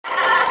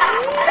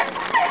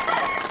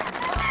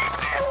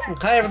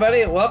Hi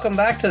everybody, welcome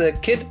back to the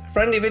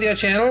kid-friendly video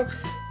channel.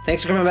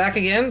 Thanks for coming back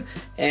again.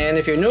 And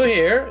if you're new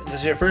here, this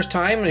is your first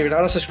time and you're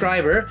not a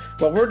subscriber,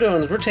 what we're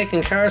doing is we're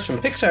taking cars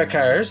from Pixar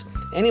Cars,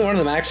 any one of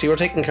them actually. We're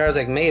taking cars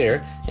like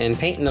Mater and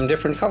painting them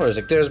different colors.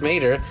 Like there's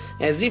Mater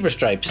as zebra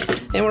stripes.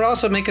 And we're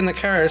also making the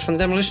cars from the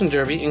Demolition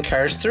Derby in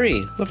Cars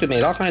 3. Look, we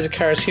made all kinds of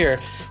cars here.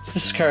 So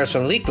this is cars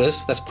from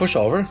Leakless, that's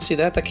pushover. See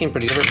that? That came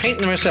pretty good. We're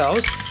painting them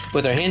ourselves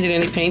with our handy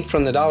dandy paint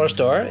from the dollar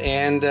store,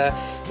 and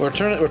we're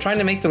trying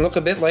to make them look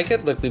a bit like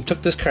it. Look, we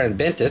took this car and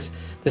bent it.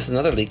 This is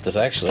another Leakless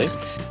actually.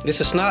 This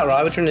is Snot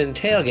Rod, we turned it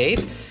into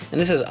Tailgate. And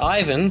this is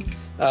Ivan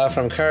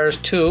from Cars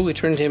 2. We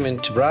turned him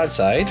into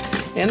Broadside.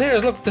 And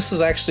there's, look, this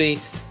is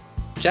actually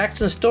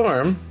Jackson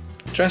Storm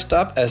dressed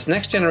up as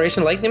Next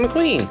Generation Lightning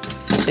McQueen.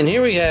 And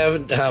here we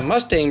have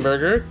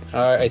Mustangburger,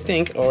 I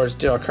think, or it's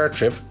Darryl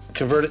Cartrip,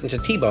 converted into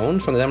T-Bone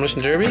from the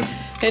Demolition Derby.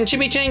 And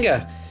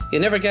Chimichanga. You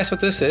never guess what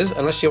this is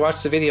unless you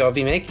watch the video of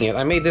me making it.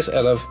 I made this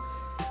out of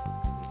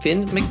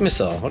Finn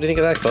McMissile. What do you think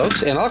of that,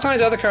 folks? And all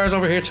kinds of other cars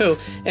over here too.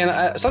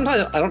 And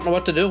sometimes I don't know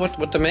what to do,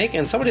 what to make,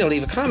 and somebody will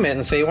leave a comment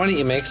and say, why don't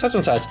you make such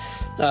and such?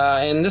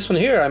 And this one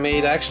here I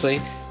made actually,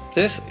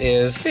 this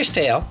is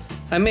Fishtail.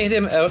 I made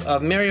him out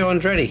of Mario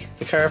Andretti,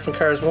 the car from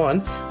Cars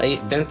 1. I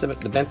bent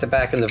the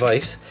back in the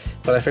vise,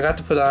 but I forgot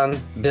to put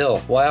on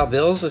Bill. Wild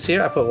Bills is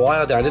here. I put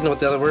Wild down. I didn't know what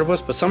the other word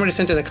was, but somebody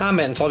sent in a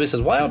comment and told me it says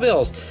Wild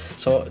Bills.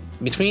 So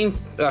between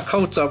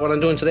coats of what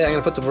I'm doing today, I'm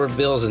going to put the word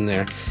Bills in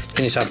there,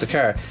 finish off the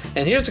car.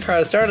 And here's the car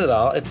that started it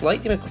all. It's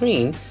Lightning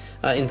McQueen.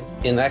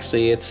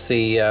 Actually, it's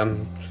the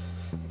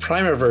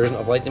primer version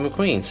of Lightning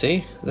McQueen.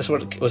 See, this is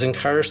what was in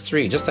Cars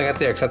 3, just like that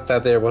there, except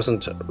that there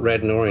wasn't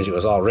red and orange, it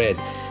was all red.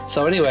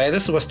 So anyway,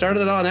 this is what started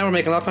it all. Now we're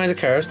making all kinds of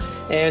cars.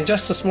 And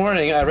just this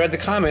morning I read the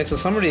comments and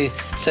somebody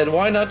said,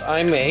 why not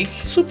I make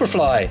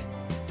Superfly?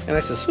 And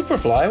I said,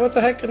 Superfly? What the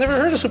heck? I never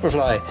heard of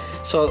Superfly.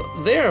 So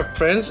there,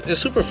 friends,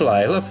 is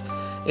Superfly. Look,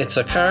 it's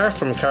a car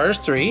from Cars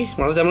 3,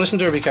 one of the Demolition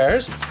Derby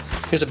cars.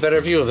 Here's a better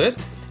view of it.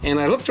 And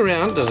I looked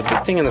around, there's a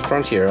big thing in the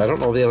front here. I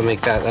don't know if they'll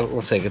make that. That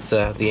looks like it's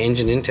the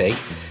engine intake.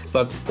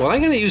 But what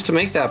I'm going to use to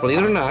make that, believe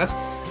it or not,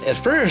 at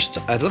first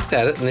I looked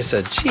at it and I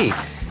said, gee,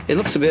 it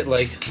looks a bit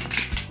like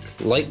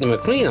Lightning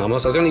McQueen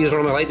almost. I was going to use one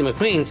of my Lightning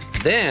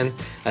McQueens. Then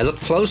I looked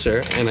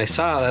closer and I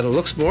saw that it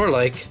looks more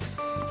like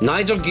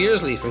Nigel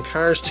Gearsley from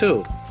Cars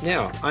 2.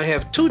 Now, I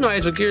have two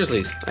Nigel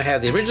Gearsleys. I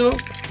have the original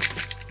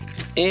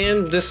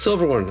and this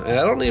silver one. And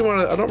I don't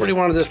really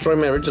want to destroy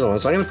my original one,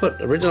 so I'm going to put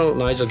original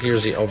Nigel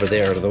Gearsley over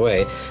there out of the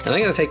way. And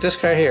I'm going to take this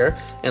car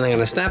here and I'm going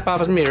to snap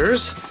off his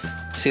mirrors.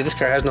 See, this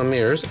car has no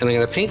mirrors, and I'm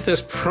going to paint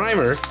this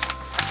primer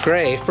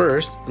gray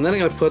first, and then I'm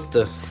going to put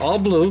the all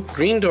blue,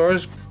 green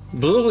doors,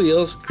 blue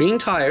wheels, green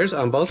tires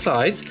on both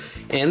sides,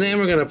 and then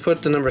we're going to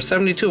put the number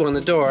 72 on the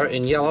door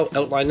in yellow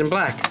outlined in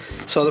black.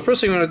 So the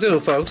first thing we're going to do,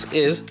 folks,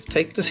 is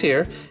take this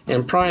here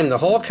and prime the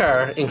whole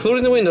car,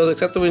 including the windows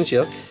except the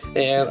windshield,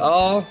 and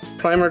all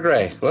primer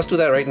gray. Let's do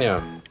that right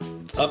now.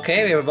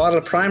 Okay, we have a bottle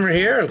of primer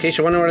here. In case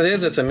you're wondering what it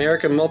is, it's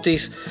American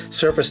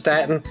Multi-Surface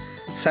Satin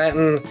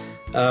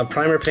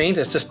primer paint.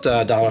 It's just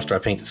dollar store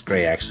paint. It's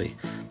gray actually.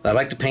 I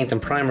like to paint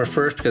them primer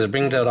first because it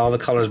brings out all the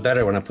colors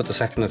better when I put the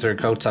second and third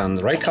coats on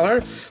the right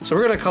color. So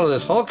we're going to color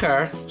this whole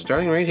car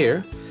starting right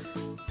here,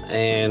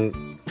 and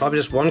probably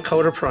just one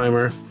coat of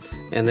primer,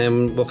 and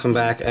then we'll come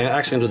back. I'm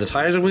actually going to do the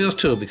tires and wheels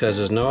too because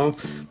there's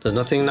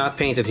nothing not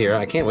painted here.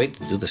 I can't wait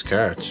to do this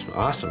car. It's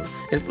awesome.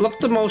 It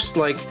looked the most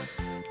like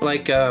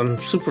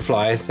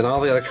Superfly than all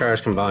the other cars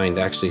combined,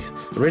 actually.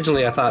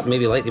 Originally I thought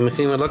maybe Lightning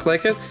McQueen would look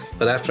like it,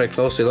 but after I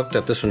closely looked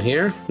at this one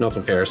here, no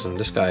comparison.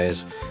 This guy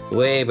is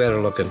way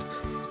better looking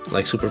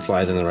like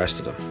Superfly than the rest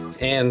of them.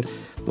 And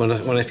when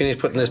I finish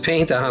putting this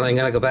paint on, I'm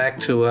gonna go back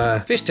to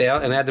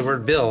Fishtail and add the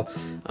word Bill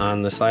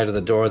on the side of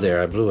the door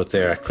there. I blew it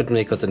there. I couldn't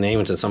make out the name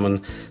until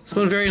someone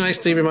very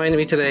nicely reminded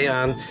me today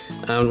on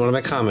one of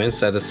my comments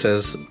that it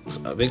says,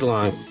 a big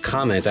long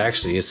comment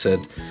actually, it said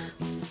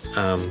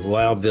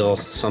Wild Bill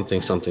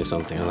something something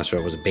something. I'm not sure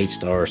if it was a bait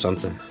store or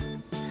something.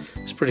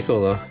 It's pretty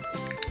cool though.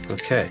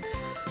 Okay,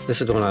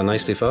 this is going on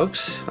nicely,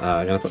 folks.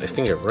 I'm gonna put my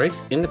finger right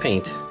in the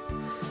paint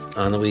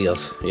on the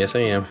wheels. Yes, I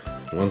am.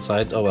 One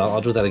side. Oh well,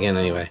 I'll do that again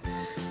anyway,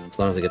 as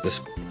long as I get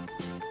this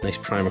nice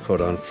primer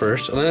coat on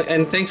first.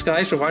 And thanks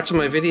guys for watching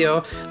my video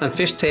on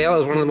Fishtail. It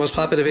was one of the most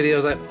popular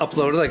videos I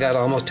uploaded. I got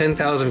almost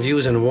 10,000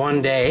 views in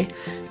one day,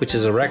 which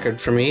is a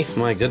record for me.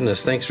 My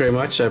goodness, thanks very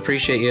much. I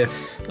appreciate you.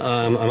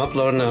 I'm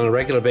uploading on a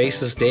regular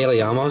basis,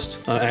 daily almost,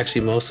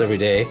 actually most every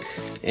day.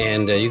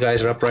 And you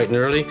guys are up bright and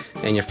early,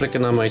 and you're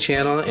flicking on my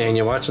channel, and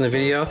you're watching the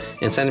video,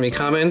 and sending me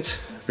comments.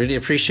 Really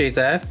appreciate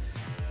that.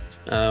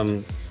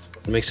 It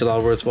makes it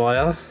all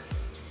worthwhile.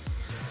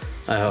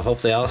 I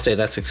hope they all stay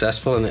that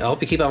successful, and I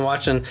hope you keep on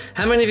watching.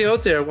 How many of you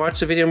out there watch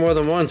the video more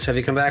than once? Have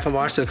you come back and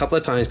watched it a couple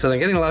of times? Because I'm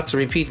getting lots of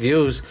repeat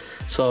views,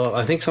 so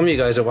I think some of you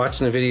guys are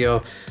watching the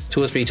video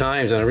 2 or 3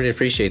 times, and I really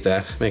appreciate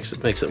that. Makes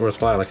it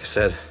worthwhile, like I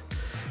said.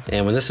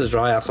 And when this is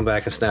dry, I'll come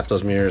back and snap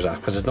those mirrors off,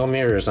 because there's no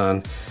mirrors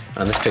on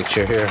this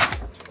picture here.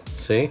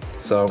 See?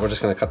 So we're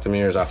just going to cut the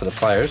mirrors off with the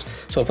pliers.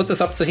 So I'll put this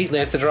up to the heat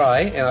lamp to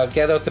dry, and I'll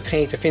get out the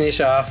paint to finish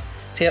off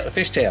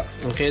fishtail.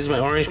 Okay, this is my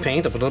orange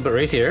paint. I'll put a little bit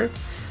right here.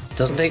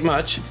 Doesn't take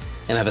much.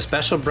 And I have a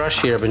special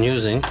brush here I've been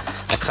using.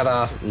 I cut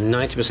off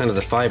 90% of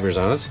the fibers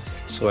on it,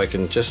 so I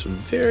can just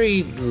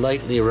very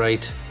lightly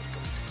write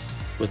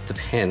with the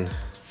pen.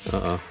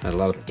 Uh-oh, I had a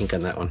lot of ink on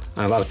that one.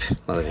 A lot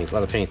of ink, a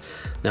lot of paint.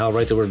 Now I'll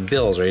write the word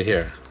Bills right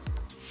here.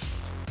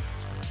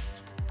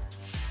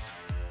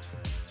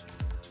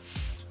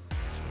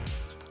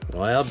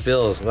 Wild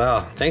Bills.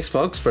 Wow. Thanks,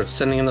 folks, for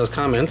sending in those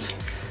comments.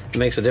 It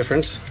makes a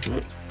difference.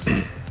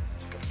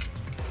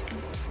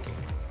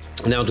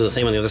 Now I'll do the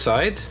same on the other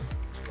side.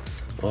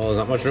 Oh,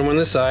 not much room on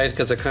this side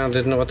because I kind of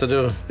didn't know what to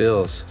do.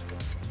 Bills.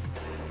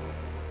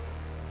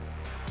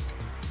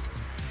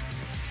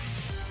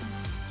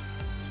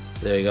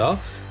 There you go.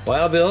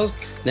 Wild Bills.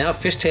 Now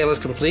fishtail is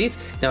complete.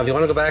 Now if you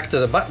want to go back,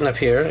 there's a button up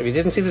here. If you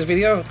didn't see this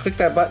video, click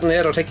that button there.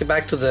 It'll take you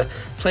back to the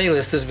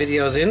playlist this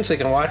video is in, so you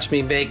can watch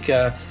me make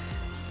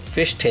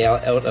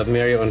fishtail out of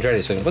Mario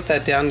Andretti. So I can put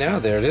that down now.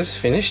 There it is,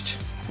 finished.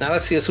 Now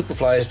let's see if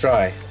Superfly is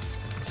dry.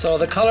 So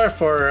the color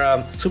for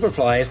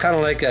Superfly is kind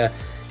of like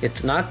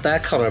it's not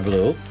that color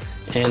blue,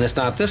 and it's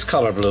not this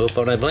color blue,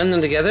 but when I blend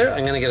them together,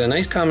 I'm going to get a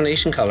nice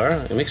combination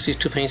color. I mix these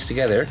two paints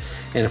together,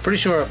 and I'm pretty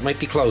sure it might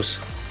be close.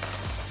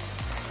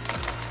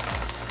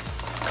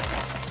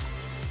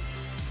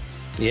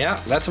 Yeah,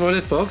 that's about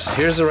it, folks.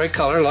 Here's the right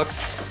color. Look,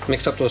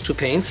 mixed up those two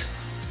paints,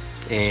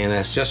 and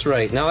that's just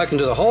right. Now I can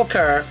do the whole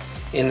car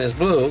in this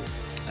blue.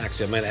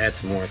 Actually, I might add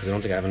some more because I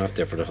don't think I have enough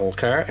there for the whole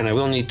car, and I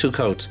will need 2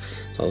 coats.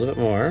 So a little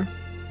bit more,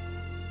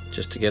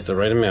 just to get the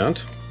right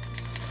amount.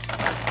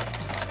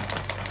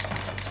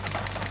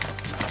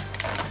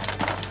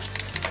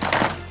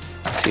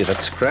 See if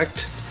that's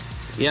correct.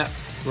 Yeah,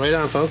 right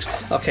on, folks.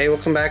 Okay, we'll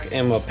come back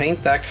and we'll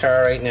paint that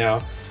car right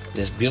now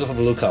this beautiful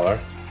blue color,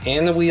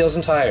 and the wheels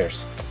and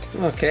tires.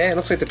 Okay, it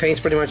looks like the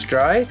paint's pretty much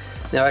dry.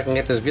 Now I can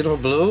get this beautiful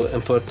blue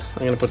and I'm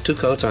going to put 2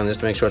 coats on this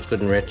to make sure it's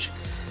good and rich.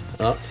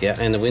 Oh yeah,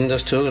 and the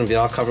windows too, going to be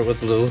all covered with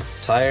blue.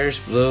 Tires,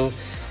 blue,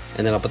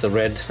 and then I'll put the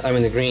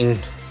green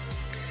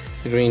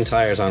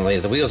tires on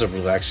later. The wheels are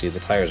blue actually,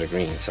 the tires are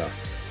green, so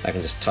I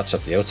can just touch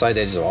up the outside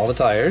edges of all the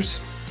tires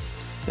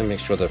and make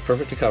sure they're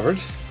perfectly covered.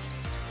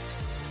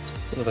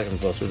 I don't know if I can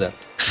blow through that.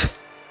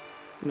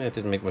 It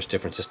didn't make much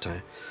difference this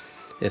time.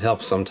 It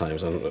helps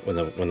sometimes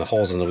when the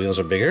holes in the wheels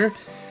are bigger.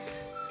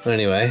 But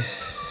anyway,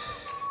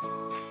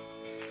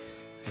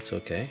 it's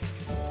okay.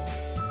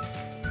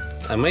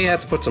 I may have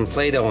to put some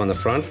Play-Doh on the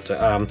front.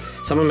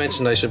 Someone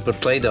mentioned I should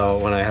put Play-Doh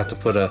when I have to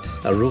put a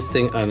roof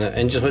thing on the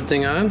engine hood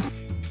thing on.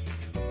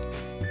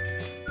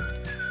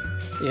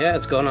 Yeah,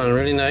 it's going on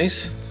really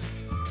nice.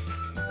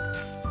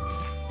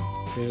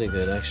 Really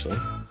good, actually.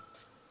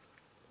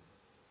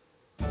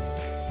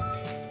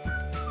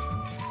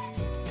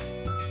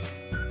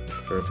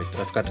 Perfect.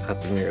 I forgot to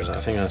cut the mirrors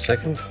off. Hang on a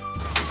second.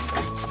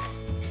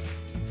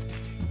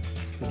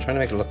 I'm trying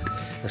to make it look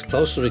as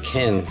close as we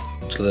can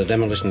to the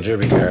Demolition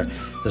Derby car.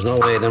 There's no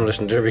way a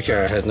Demolition Derby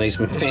car has nice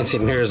fancy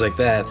mirrors like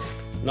that.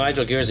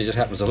 Nigel Gearsley just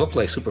happens to look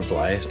like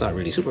Superfly. It's not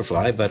really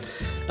Superfly, but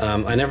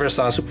I never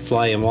saw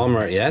Superfly in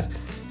Walmart yet,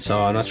 so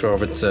I'm not sure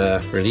if it's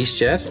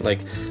released yet. Like,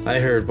 I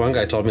heard one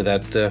guy told me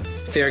that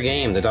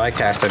Fairgame, the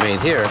diecast I made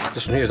here,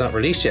 this one here is not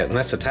released yet, and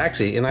that's a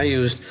taxi, and I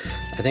used,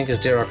 I think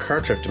it's Darryl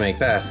Cartrip to make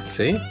that.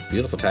 See?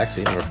 Beautiful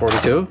taxi, number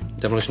 42,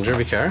 Demolition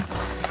Derby car.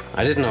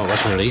 I didn't know it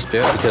wasn't released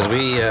yet because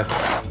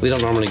we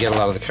don't normally get a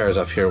lot of the cars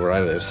up here where I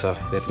live, so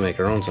we have to make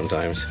our own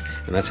sometimes.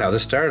 And that's how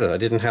this started. I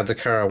didn't have the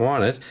car I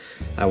wanted.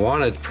 I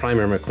wanted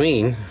Primer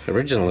McQueen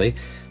originally,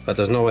 but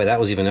there's no way that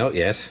was even out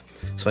yet.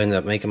 So I ended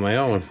up making my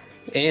own.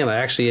 And I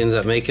actually ended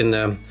up making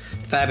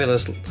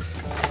Fabulous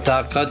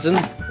Doc Hudson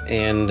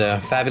and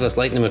Fabulous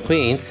Lightning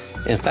McQueen.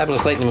 And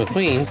Fabulous Lightning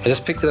McQueen, I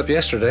just picked it up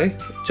yesterday,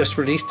 just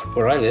released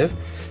where I live.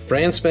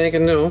 Brand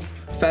spanking new,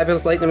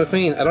 Fabulous Lightning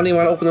McQueen. I don't even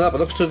want to open it up, it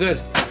looks too good.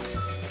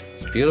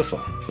 Beautiful.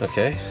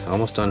 Okay,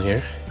 almost done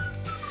here.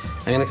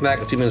 I'm gonna come back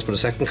in a few minutes, put a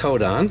second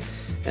coat on,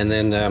 and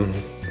then oh,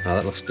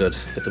 that looks good.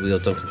 Get the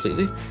wheels done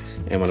completely,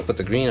 and when I put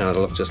the green on,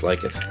 it'll look just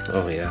like it.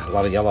 Oh yeah, a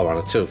lot of yellow on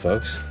it too,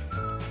 folks.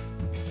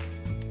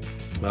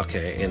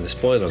 Okay, and the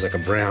spoiler's like a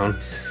brown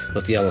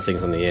with the yellow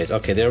things on the edge.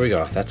 Okay, there we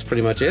go. That's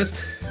pretty much it.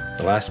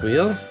 The last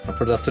wheel. I'll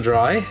put it up to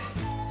dry,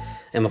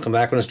 and we'll come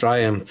back when it's dry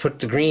and put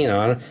the green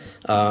on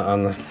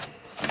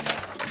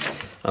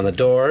the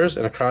doors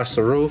and across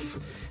the roof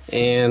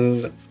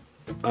and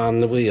on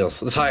the wheels,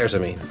 the tires I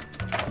mean.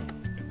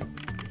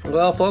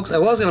 Well folks, I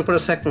was going to put a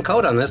second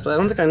coat on this, but I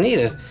don't think I need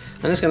it.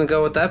 I'm just going to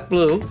go with that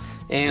blue,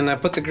 and I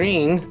put the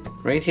green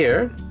right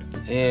here,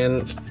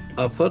 and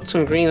I'll put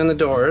some green on the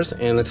doors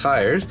and the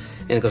tires,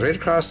 and it goes right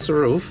across the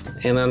roof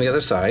and on the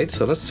other side.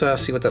 So let's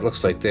see what that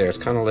looks like there. It's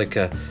kind of like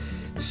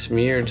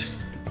smeared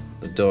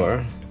the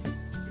door.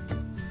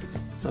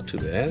 It's not too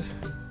bad.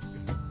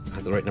 I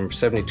have the right number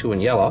 72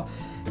 in yellow,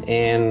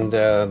 and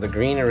the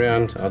green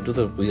around. I'll do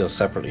the wheels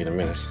separately in a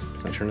minute.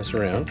 I'll turn this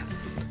around.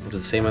 I'll do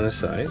the same on this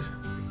side.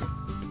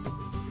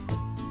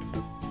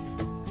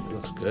 It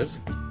looks good.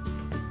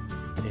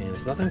 And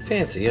it's nothing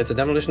fancy. It's a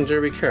Demolition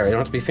Derby car. You don't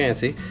have to be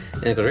fancy.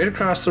 And it goes right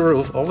across the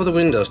roof, over the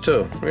windows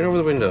too. Right over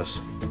the windows.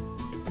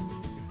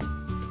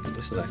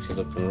 This This is actually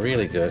looking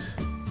really good.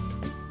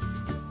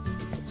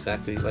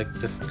 Exactly like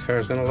the car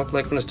is going to look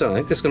like when it's done. I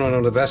think this is going to be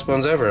one of the best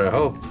ones ever, I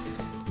hope.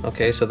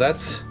 Okay, so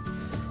that's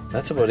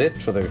about it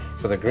for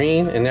the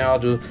green, and now I'll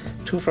do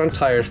 2 front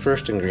tires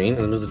first in green,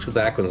 and then do the 2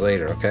 back ones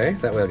later, okay?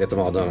 That way I'll get them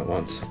all done at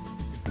once.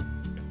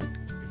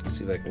 Let's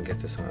see if I can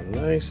get this on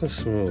nice and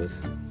smooth.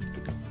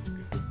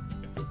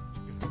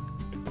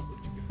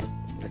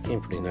 That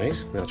came pretty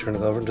nice. Now I'll turn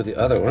it over into the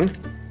other one.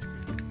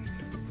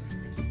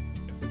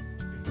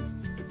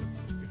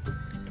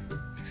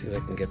 See if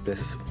I can get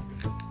this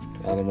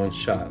all in one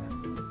shot.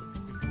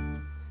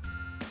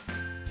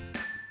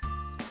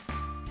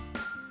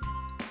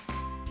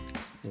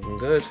 Looking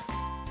good.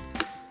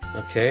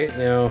 Okay,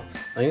 now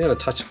I'm gonna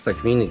touch up that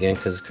green again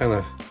because it's kind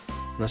of,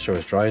 I'm not sure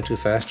if it's drying too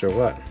fast or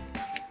what.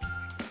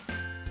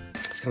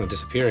 It's kind of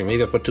disappearing.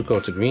 Maybe I'll put 2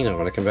 coats of green on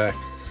when I come back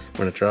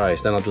when it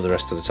dries. Then I'll do the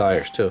rest of the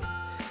tires too.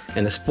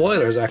 And the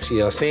spoiler is actually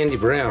a sandy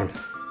brown.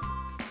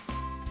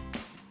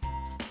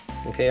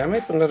 Okay, I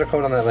might put another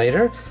coat on that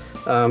later.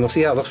 We'll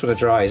see how it looks when it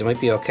dries. It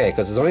might be okay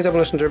because it's only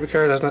Demolition Derby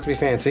car. It doesn't have to be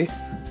fancy.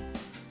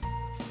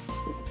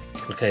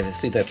 Okay,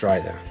 let's leave that dry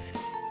there.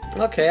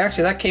 Okay,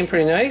 actually that came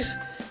pretty nice.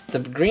 The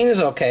green is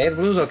okay, the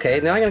blue's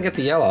okay. Now I'm gonna get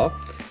the yellow,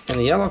 and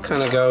the yellow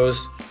kind of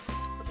goes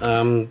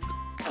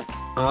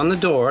on the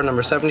door,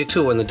 number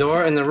 72, on the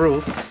door and the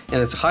roof,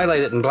 and it's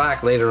highlighted in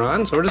black later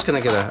on. So we're just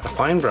gonna get a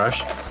fine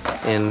brush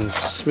and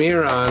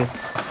smear on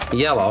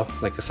yellow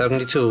like a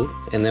 72,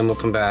 and then we'll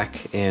come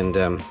back and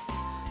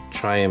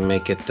try and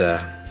make it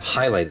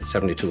highlighted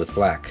 72 with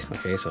black.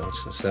 Okay, so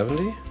it's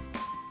 70,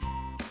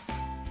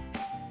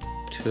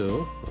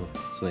 2, oh,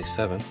 it's a nice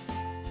 7.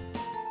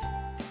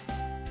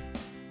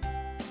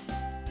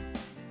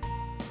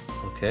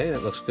 Okay,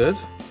 that looks good.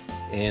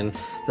 And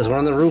there's one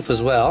on the roof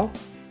as well,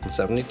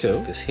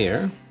 72. This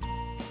here.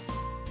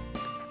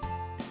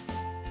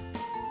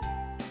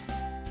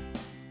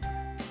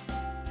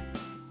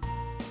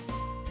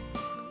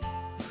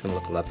 It's gonna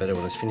look a lot better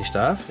when it's finished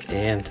off.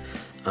 And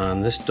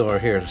on this door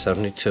here,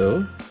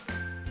 72.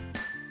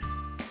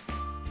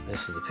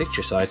 This is the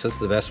picture side, so this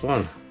is the best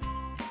one.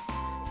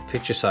 The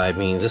picture side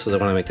means this is the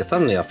one I make the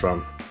thumbnail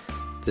from.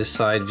 This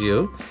side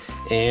view.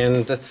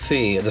 And let's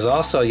see, there's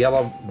also a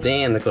yellow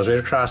band that goes right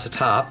across the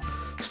top,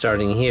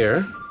 starting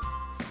here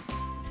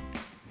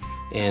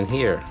and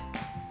here.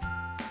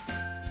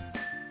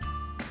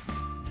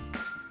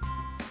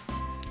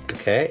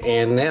 Okay,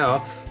 and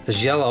now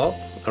there's yellow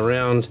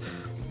around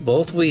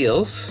both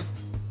wheels,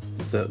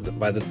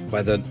 by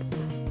the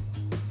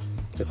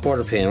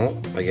quarter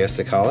panel, I guess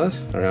they call it,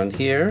 around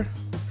here.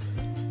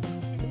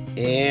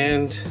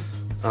 And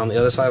on the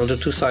other side, we'll do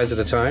 2 sides at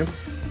a time.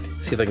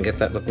 See if I can get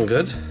that looking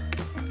good.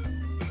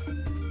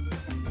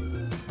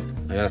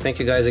 I gotta thank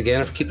you guys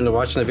again for keeping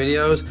watching the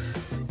videos.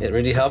 It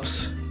really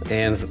helps,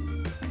 and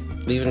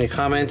leaving your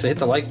comments and hit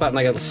the like button.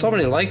 I got so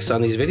many likes on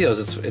these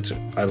videos. It's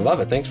I love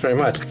it. Thanks very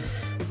much.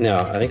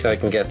 Now I think I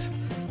can get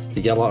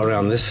the yellow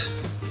around this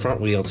front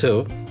wheel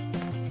too,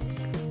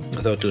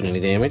 without doing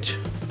any damage.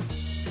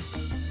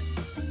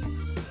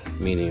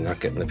 Meaning not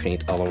getting the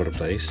paint all over the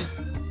place.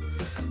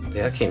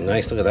 Yeah, that came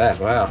nice. Look at that.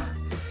 Wow.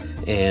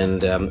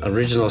 And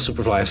original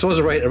Superfly. I'm supposed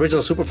to write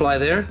original Superfly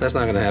there. That's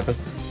not gonna happen.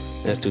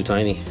 That's too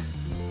tiny.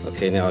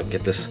 Okay, now I'll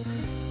get this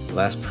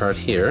last part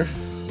here.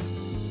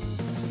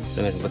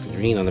 Then I can put the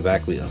green on the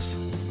back wheels.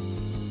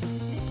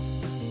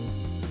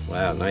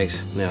 Wow,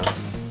 nice. Now,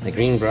 the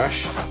green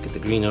brush, get the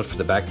green out for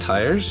the back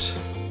tires.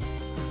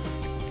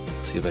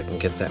 Let's see if I can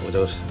get that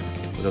without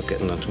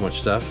getting on too much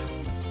stuff.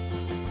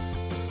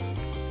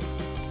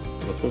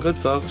 Looking good,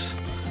 folks.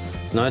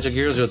 Nigel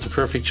Gearsley was the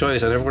perfect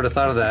choice. I never would have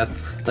thought of that.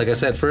 Like I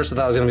said, first I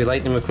thought it was going to be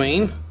Lightning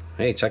McQueen.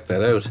 Hey, check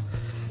that out.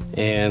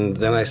 And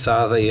then I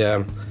saw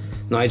the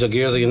Nigel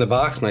Gearsley in the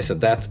box, and I said,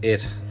 that's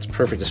it. It's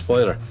perfect, the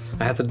spoiler.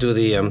 I have to do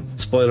the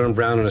spoiler in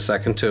brown in a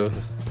second too.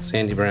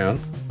 Sandy brown.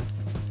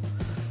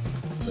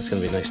 That's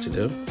going to be nice to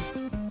do.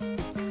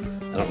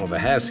 I don't know if I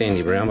have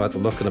sandy brown, but I have to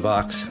look in the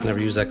box. I never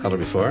used that color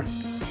before.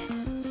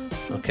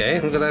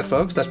 Okay, look at that,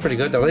 folks. That's pretty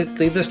good. Now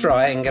leave this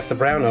dry and get the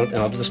brown out, and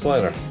I'll do the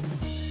spoiler.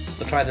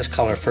 We'll try this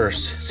color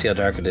first, see how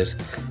dark it is.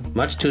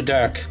 Much too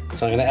dark,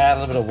 so I'm going to add a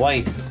little bit of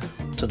white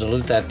to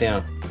dilute that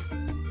down.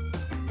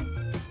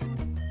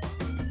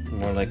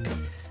 More like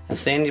a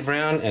sandy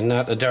brown and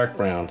not a dark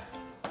brown.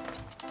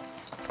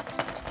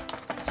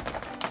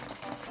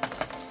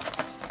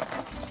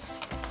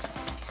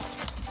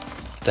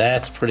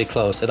 That's pretty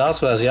close. It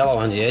also has yellow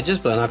on the edges,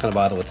 but I'm not going to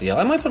bother with the yellow.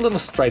 I might put a little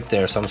stripe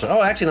there of some sort.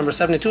 Oh, actually number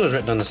 72 is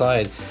written on the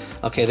side.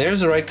 Okay, there's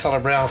the right color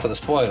brown for the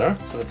spoiler.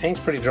 So the paint's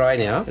pretty dry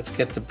now. Let's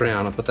get the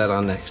brown. I'll put that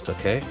on next,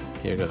 okay?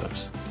 Here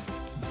goes.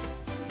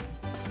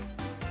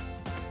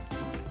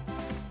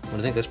 What do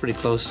you think? That's pretty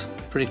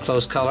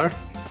close color.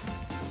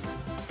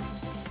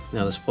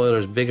 Now the spoiler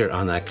is bigger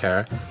on that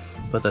car,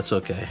 but that's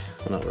okay.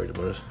 I'm not worried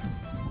about it.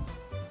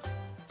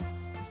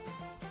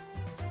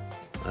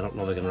 I don't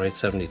know if I can write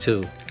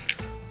 72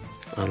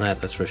 on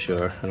that's for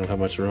sure. I don't have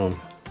much room.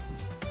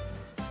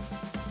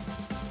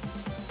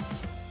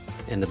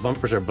 And the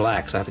bumpers are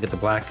black, so I have to get the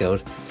black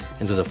out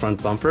and do the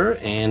front bumper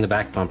and the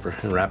back bumper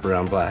and wrap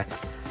around black.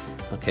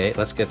 Okay,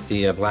 let's get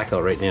the black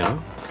out right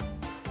now.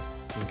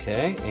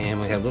 Okay,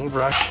 and we have a little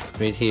brush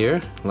right here.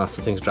 Lots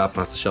of things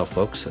dropping off the shelf,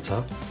 folks, that's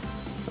all.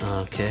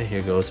 Okay,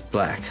 here goes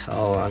black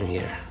all on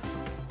here.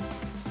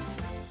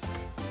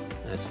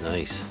 That's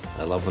nice.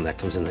 I love when that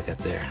comes in like that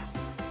there.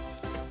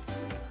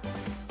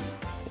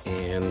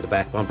 And the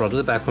back bumper, I'll do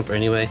the back bumper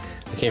anyway.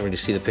 I can't really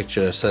see the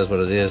picture that says what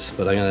it is,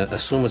 but I'm going to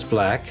assume it's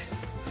black.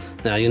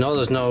 Now, you know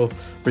there's no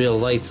real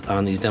lights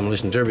on these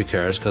Demolition Derby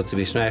cars because they'll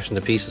be smashed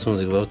into pieces as soon as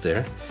they go out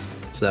there.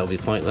 So that will be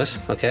pointless.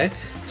 Okay,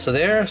 so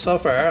there, so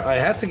far, I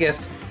had to get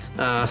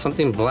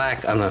something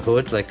black on the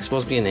hood, like it's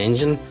supposed to be an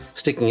engine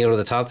sticking out of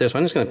the top there, so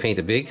I'm just going to paint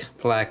a big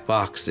black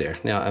box there.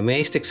 Now, I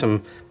may stick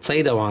some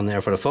Play-Doh on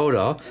there for the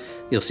photo.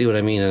 You'll see what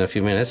I mean in a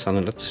few minutes. I'm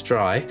going to let this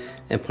dry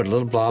and put a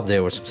little blob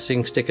there with some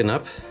things sticking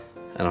up.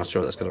 I'm not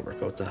sure that's going to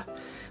work out though.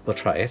 We'll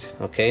try it.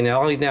 Okay, now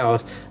all I need now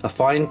is a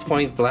fine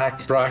point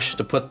black brush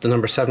to put the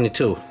number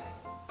 72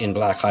 in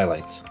black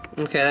highlights.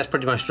 Okay, that's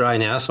pretty much dry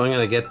now, so I'm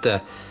going to get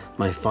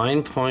my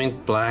fine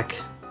point black,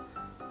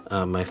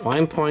 my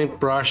fine point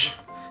brush,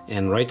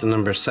 and write the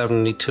number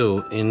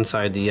 72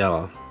 inside the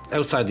yellow.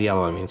 Outside the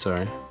yellow, I mean,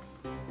 sorry.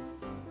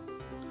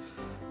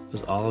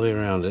 Just all the way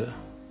around it.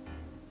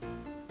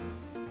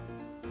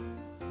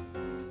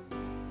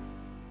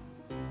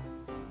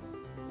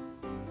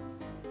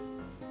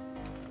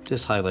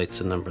 Just highlights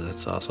the number,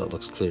 that's all, so it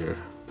looks clear.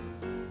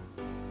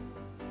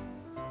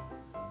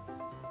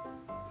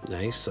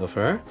 Nice so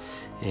far.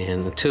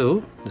 And the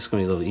 2, this is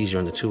going to be a little easier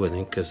on the 2, I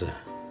think, because I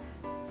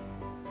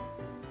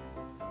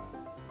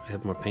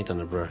have more paint on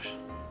the brush.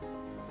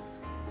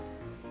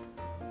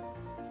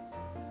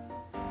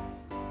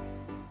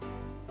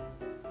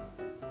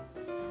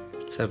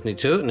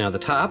 .72. Now the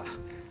top.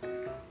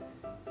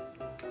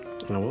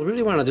 And we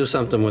really want to do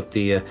something with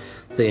the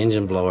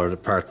engine blower, the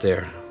part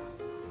there.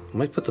 I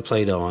might put the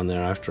Play-Doh on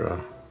there after all.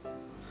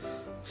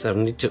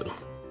 72.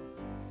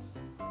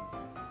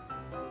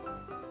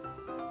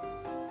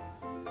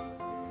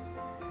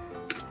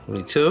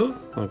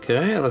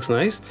 Okay, that looks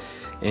nice.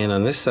 And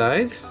on this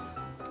side,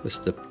 this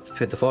is the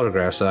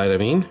photograph side, I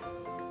mean.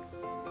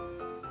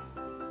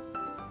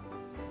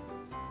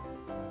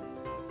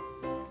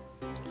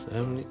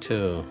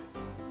 .72.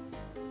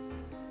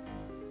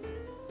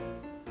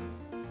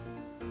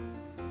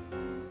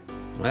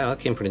 Wow, that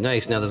came pretty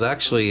nice. Now there's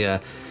actually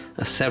a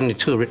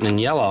 72 written in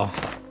yellow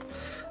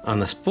on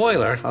the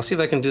spoiler. I'll see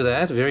if I can do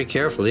that very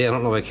carefully. I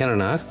don't know if I can or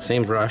not.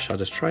 Same brush. I'll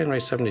just try and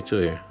write 72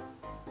 here.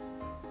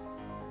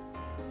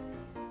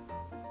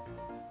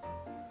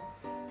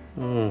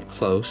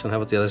 Close. And how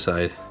about the other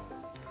side? See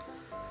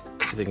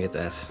if we can get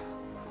that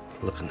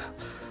looking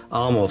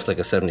almost like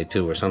a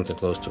 72 or something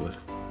close to it.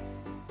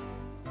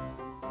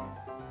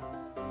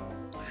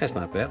 That's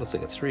not bad. Looks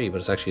like a 3, but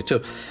it's actually a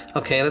 2.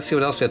 Okay, let's see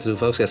what else we have to do,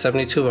 folks. We got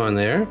 72 on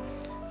there.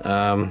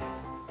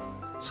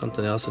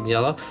 Something else in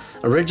yellow.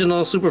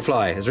 Original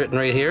Superfly is written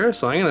right here,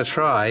 so I'm going to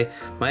try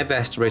my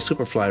best to write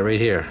Superfly right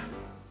here.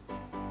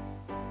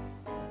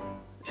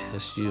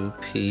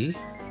 S-U-P-E-R-F-L-Y.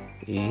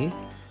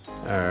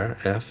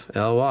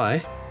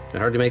 I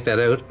hard to make that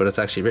out, but it's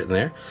actually written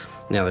there.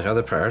 Now the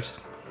other part,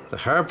 the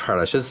hard part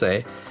I should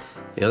say,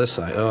 the other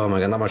side. Oh my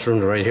god, not much room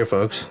to write here,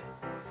 folks.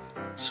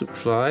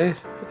 Superfly,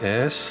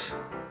 S-U-G,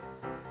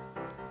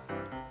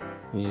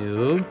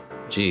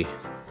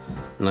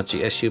 not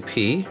G,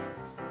 S-U-P-E-R-F-L-Y.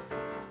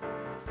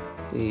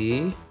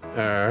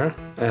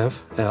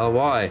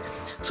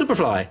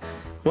 Superfly.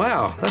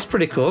 Wow, that's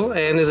pretty cool.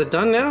 And is it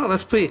done now?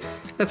 Let's have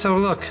a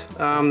look.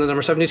 The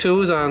number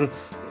 72 is on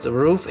the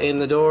roof and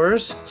the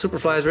doors.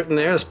 Superfly is written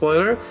there, the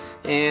spoiler.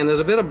 And there's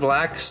a bit of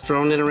black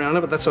strewn in around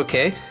it, but that's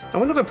okay. I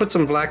wonder if I put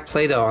some black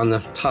Play-Doh on the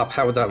top,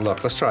 how would that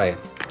look? Let's try it.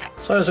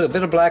 So there's a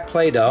bit of black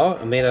Play-Doh.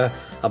 I made a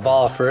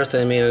ball first,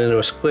 then I made it into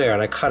a square,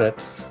 and I cut it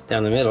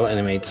down the middle, and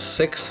I made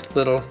 6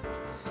 little,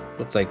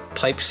 look like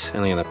pipes,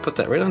 and I'm gonna put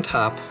that right on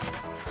top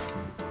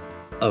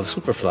of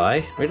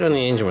Superfly, right on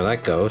the engine where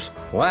that goes.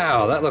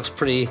 Wow, that looks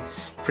pretty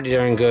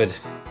darn good.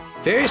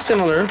 Very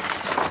similar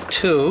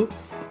to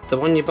the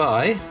one you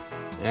buy.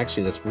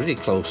 Actually, that's really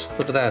close.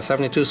 Look at that,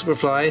 72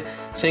 Superfly,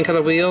 same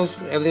color wheels,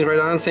 everything's right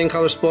on, same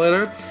color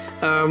spoiler.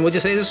 Would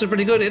you say this is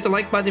pretty good? Hit the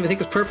like button if you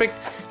think it's perfect.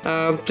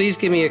 Please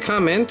give me a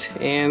comment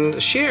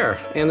and share.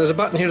 And there's a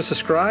button here to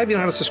subscribe. You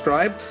know how to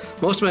subscribe.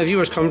 Most of my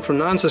viewers come from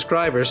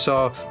non-subscribers,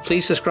 so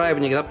please subscribe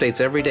and you get updates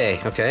every day,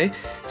 okay?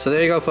 So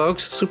there you go,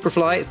 folks.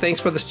 Superfly,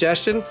 thanks for the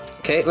suggestion.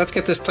 Okay, let's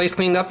get this place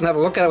cleaned up and have a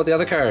look at it with the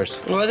other cars.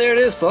 Well, there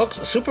it is, folks.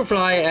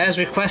 Superfly as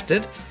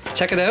requested.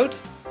 Check it out.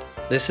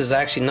 This is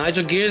actually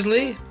Nigel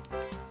Gearsley.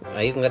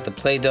 I even got the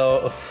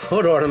Play-Doh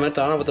hood ornament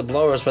on it with the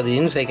blowers for the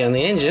intake on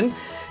the engine.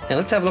 And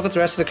let's have a look at the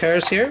rest of the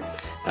cars here.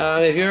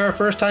 If you're a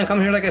first time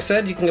coming here, like I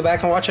said, you can go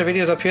back and watch our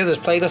videos up here. There's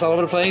playlists all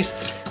over the place,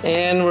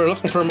 and we're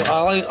looking for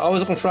always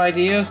looking for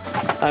ideas.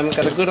 I've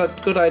got a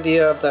good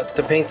idea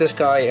to paint this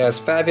guy as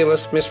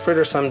Fabulous Miss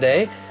Fritter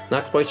someday.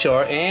 Not quite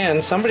sure.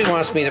 And somebody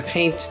wants me to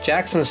paint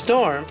Jackson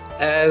Storm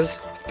as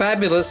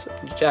fabulous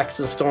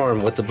Jackson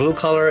Storm with the blue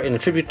color in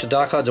tribute to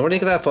Doc Hudson. What do you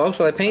think of that, folks?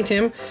 Will I paint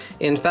him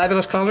in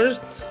fabulous colors?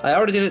 I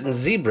already did it in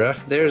zebra.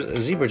 There's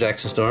Zebra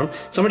Jackson Storm.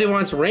 Somebody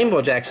wants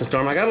Rainbow Jackson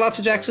Storm. I got lots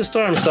of Jackson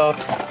Storm, so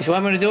if you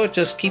want me to do it,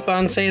 just keep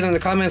on saying it in the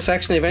comment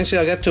section. Eventually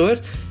I'll get to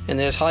it. And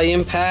there's High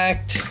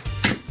Impact.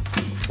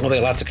 Oh,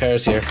 they got lots of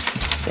cars here.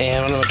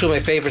 And two of my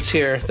favorites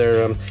here,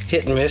 they're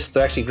hit and miss.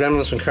 They're actually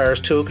Gremlins from Cars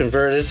 2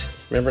 converted.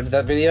 Remember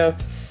that video?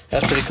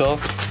 That's pretty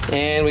cool.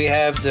 And we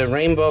have the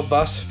Rainbow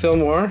Bus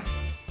Fillmore.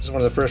 This is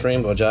one of the first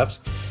Rainbow jobs.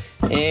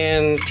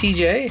 And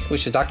TJ,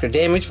 which is Dr.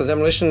 Damage for the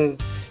Demolition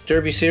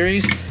Derby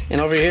series. And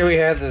over here we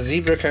have the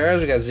Zebra Cars.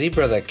 We got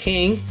Zebra the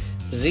King,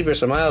 Zebra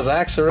Sir Miles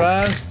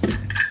Axelrod,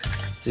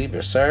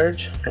 Zebra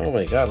Sarge. Oh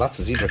my god, lots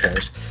of Zebra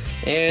Cars.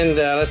 And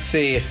let's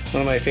see,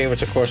 one of my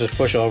favorites, of course, is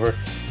Pushover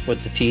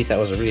with the teeth. That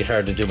was really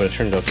hard to do, but it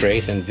turned out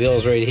great. And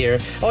Bill's right here.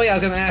 Oh yeah, I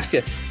was going to ask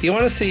you, do you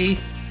want to see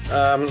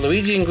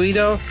Luigi and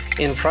Guido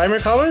in primer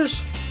colors?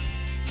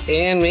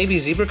 And maybe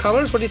zebra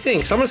colors? What do you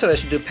think? Someone said I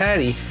should do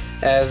Patty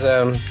as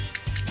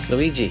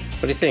Luigi.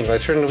 What do you think? Will I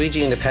turn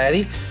Luigi into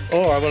Patty?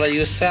 Or will I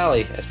use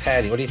Sally as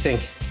Patty? What do you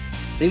think?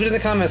 Leave it in the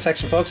comment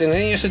section, folks. And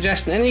any of your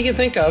suggestions, anything you can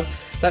think of,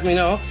 let me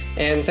know.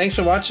 And thanks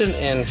for watching,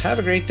 and have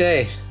a great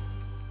day.